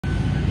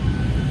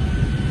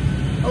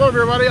Hello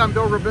everybody, I'm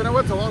Bill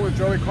Rabinowitz along with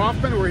Joey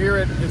Kaufman. We're here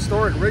at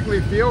historic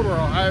Wrigley Field where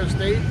Ohio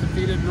State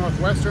defeated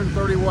Northwestern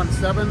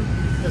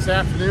 31-7 this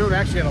afternoon,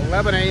 actually at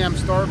 11 a.m.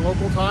 start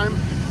local time,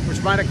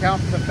 which might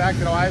account for the fact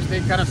that Ohio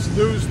State kind of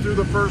snoozed through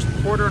the first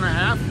quarter and a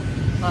half.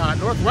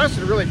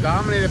 Northwestern really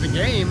dominated the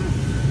game,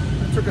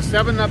 took a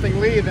 7-0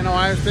 lead, then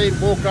Ohio State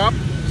woke up,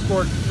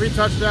 scored 3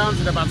 touchdowns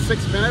in about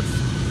 6 minutes,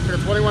 took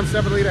a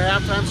 21-7 lead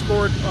at halftime,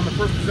 scored on the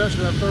first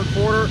possession of the third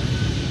quarter.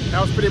 That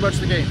was pretty much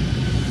the game.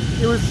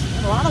 It was,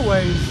 in a lot of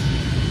ways,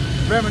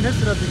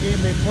 reminiscent of the game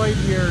they played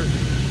here,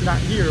 not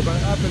here, but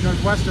up in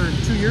Northwestern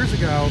 2 years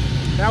ago.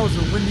 That was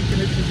a windy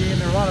condition game.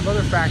 There were a lot of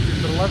other factors,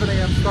 but 11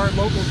 a.m. start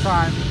local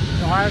time.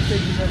 Ohio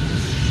State just has this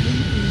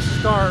sleepy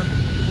start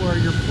where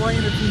you're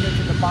playing a team that's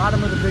at the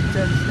bottom of the Big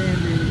Ten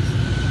standings,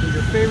 where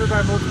you're favored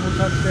by multiple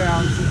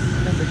touchdowns,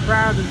 and the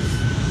crowd is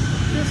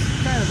just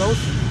kind of also.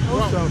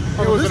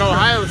 It was an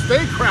Ohio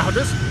State crowd.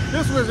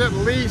 This was at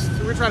least,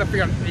 we're trying to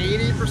figure out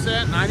 80%,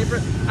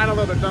 90%. I don't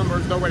know the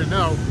numbers, no way to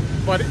know.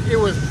 But it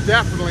was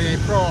definitely a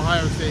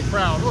pro-Ohio State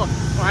crowd. Look,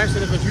 Ohio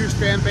State has a huge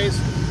fan base.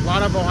 A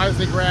lot of Ohio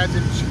State grads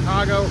in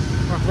Chicago.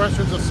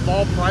 Northwestern's a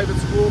small private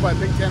school by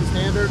Big Ten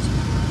standards.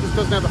 This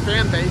doesn't have the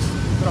fan base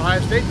that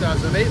Ohio State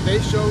does. And they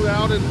showed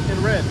out in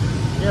red.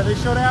 Yeah, they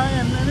showed out.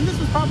 And this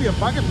was probably a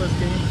bucket list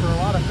game for a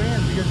lot of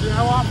fans, because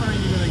how often are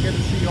you going to get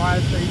to see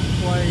Ohio State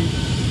play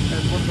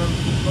as one of the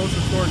most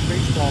historic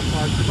baseball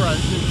clubs? Right.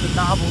 It's a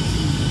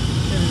novelty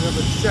in and of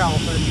itself,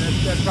 and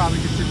that probably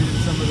contributed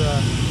to some of the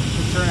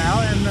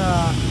turnout. And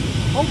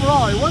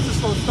overall, it was a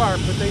slow start,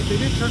 but they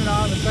did turn it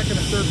on in the second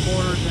and third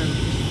quarters, and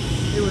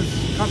it was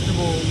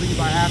comfortable lead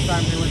by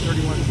halftime. They went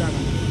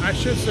 31-7. I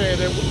should say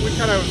that we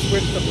kind of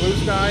switched the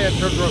Blues guy in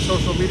terms of our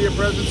social media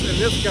presence, and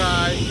this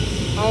guy,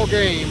 all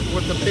game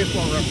with the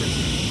baseball reference.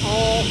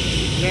 All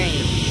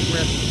game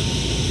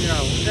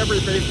with,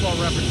 every baseball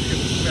reference you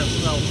can dismiss.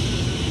 So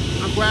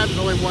I'm glad there's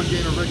only one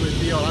game at Wrigley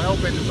Field. I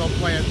hope they just don't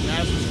play at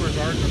Madison Square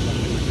Garden or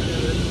something like that.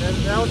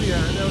 That would be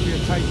a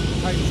tight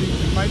season.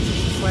 You might see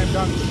some slam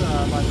dunks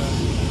by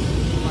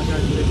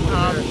guys who did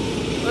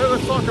there.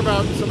 Let's talk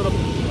about some of the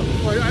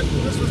play.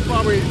 This was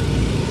probably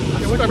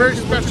a very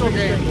special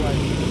game.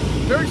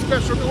 Very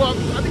special. Well,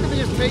 I think the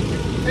biggest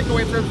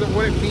takeaway in terms of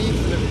what it means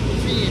to the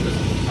team is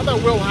I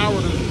thought Will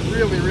Howard was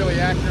really, really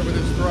accurate with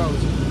his throws.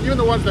 Even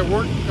the ones that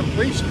weren't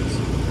completions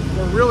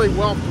were really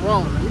well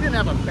thrown. He didn't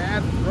have a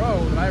bad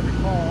throw that I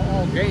recall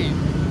all game.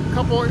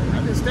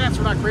 His stats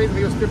were not crazy.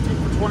 He was 15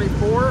 for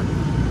 24.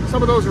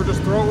 Some of those were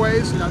just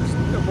throwaways, just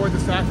avoid the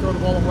sack, throw the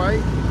ball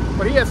away.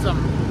 But he had some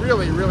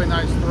really, really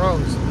nice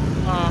throws.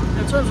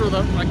 In terms of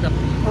the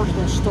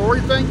personal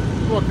story thing,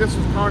 look, this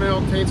was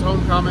Cardale Tate's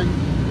homecoming.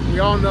 We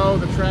all know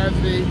the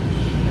tragedy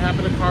that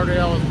happened to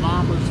Cardale. His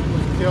mom was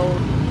killed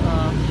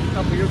a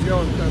couple years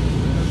ago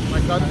by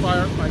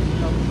gunfire,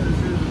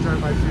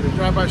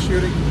 drive-by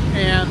shooting.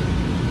 And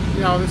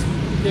this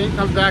game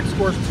comes back,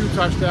 scores 2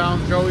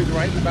 touchdowns. Joey's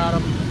writing about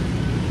him.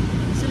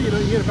 He said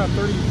he had about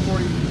 30,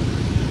 40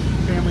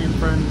 family and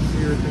friends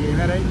here at the game.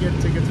 He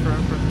had tickets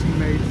from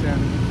teammates,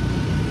 and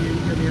he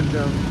had the end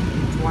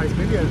of twice.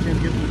 Maybe had a chance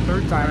to get to the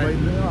third time, right,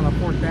 on a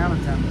 4th down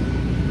attempt.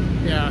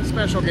 Yeah,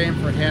 special game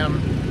for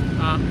him.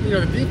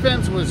 The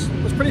defense was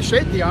pretty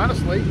shaky,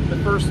 honestly, the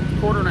first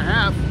quarter and a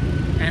half,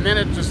 and then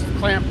it just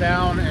clamped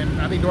down.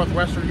 And I think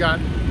Northwestern got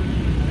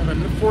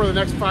 4 of the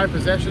next 5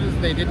 possessions.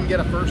 They didn't get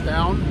a first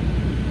down.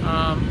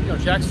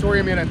 Jack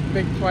Sawyer made a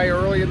big play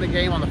early in the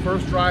game on the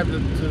first drive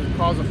to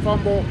cause a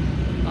fumble.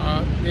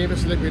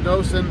 Davis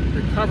Rabinowitz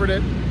recovered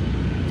it.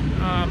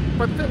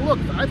 But look,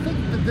 I think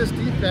that this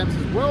defense,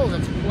 as well as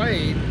it's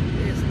played,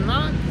 is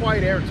not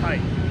quite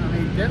airtight. I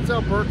mean,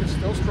 Denzel Burke is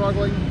still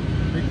struggling.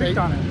 They picked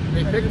on him.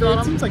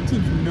 It seems like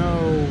teams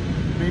know,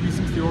 maybe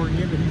since the Oregon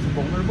game, that he's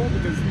vulnerable,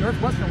 because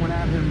Northwestern went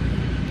at him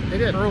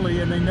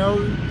early, and they know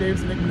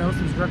Davis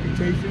Rabinowitz's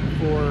reputation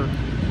for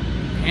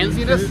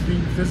handsiness,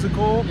 being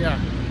physical. Yeah.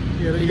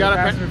 He got a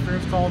pass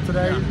interference call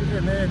today,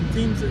 and then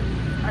teams.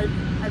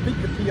 I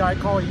think the PI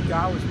call he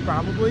got was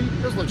probably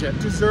legit,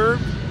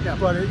 deserved. Yeah.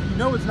 But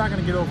it's not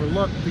going to get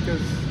overlooked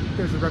because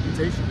there's a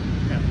reputation.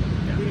 Yeah.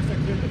 What do you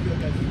think the field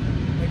guys?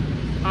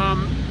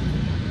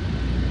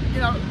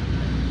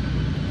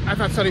 I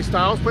thought Sonny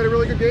Styles played a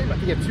really good game. I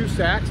think he had 2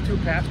 sacks, 2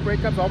 pass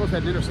breakups, almost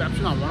had an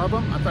interception on one of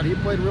them. I thought he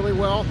played really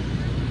well.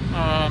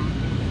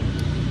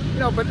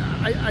 But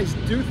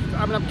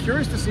I'm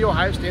curious to see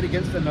Ohio State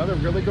against another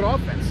really good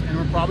offense, and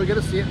we're probably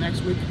going to see it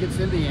next week against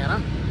Indiana.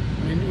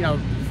 I mean, the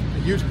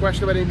huge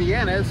question about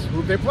Indiana is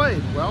who they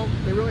played. Well,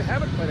 they really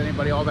haven't played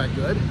anybody all that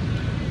good.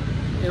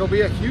 It'll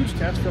be a huge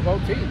test for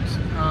both teams.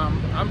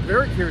 I'm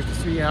very curious to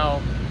see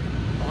how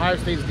Ohio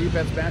State's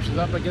defense matches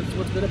up against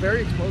what's been a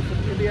very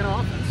explosive Indiana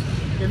offense.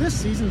 Yeah, this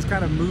season's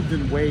kind of moved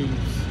in waves,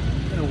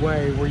 in a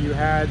way, where you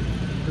had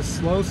the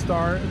slow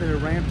start, then it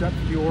ramped up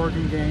to the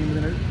Oregon game, and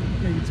then it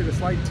maybe took a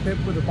slight tip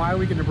with a bye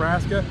week in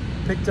Nebraska,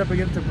 picked up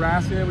against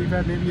Nebraska. We've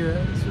had maybe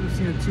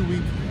seen a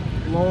 2-week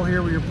lull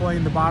here where you're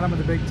playing the bottom of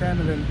the Big Ten,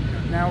 and then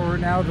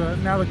now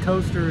the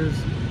coaster is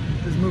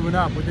moving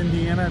up with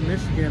Indiana and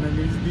Michigan, and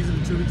these are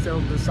the 2 weeks that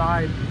will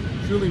decide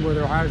truly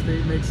whether Ohio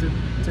State makes it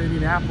to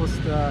Indianapolis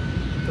to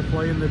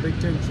play in the Big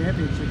Ten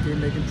championship game.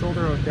 They control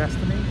their own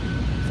destiny.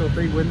 So if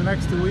they win the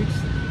next 2 weeks,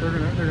 they're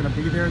gonna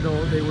be there.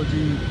 They would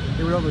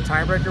have the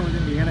tiebreaker with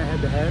Indiana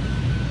head to head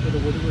with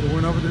a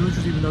win over the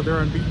Hoosiers, even though they're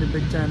unbeaten in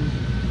Big Ten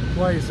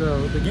play.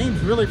 So the games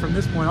really from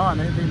this point on,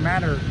 they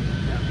matter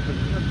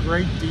a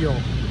great deal.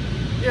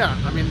 Yeah,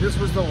 I mean, this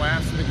was the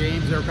last of the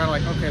games. They were kind of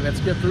like, okay, let's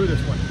get through this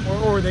one.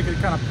 Or they could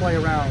kind of play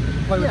around,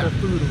 play with their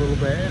food a little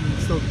bit, and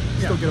still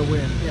get a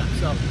win. Yeah.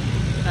 So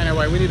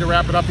anyway, we need to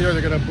wrap it up here.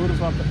 They're going to boot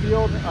us off the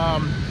field.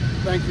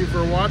 Thank you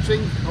for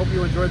watching. Hope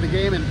you enjoyed the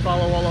game, and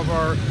follow all of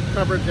our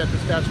coverage at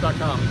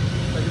thestats.com.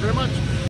 Thank you very much.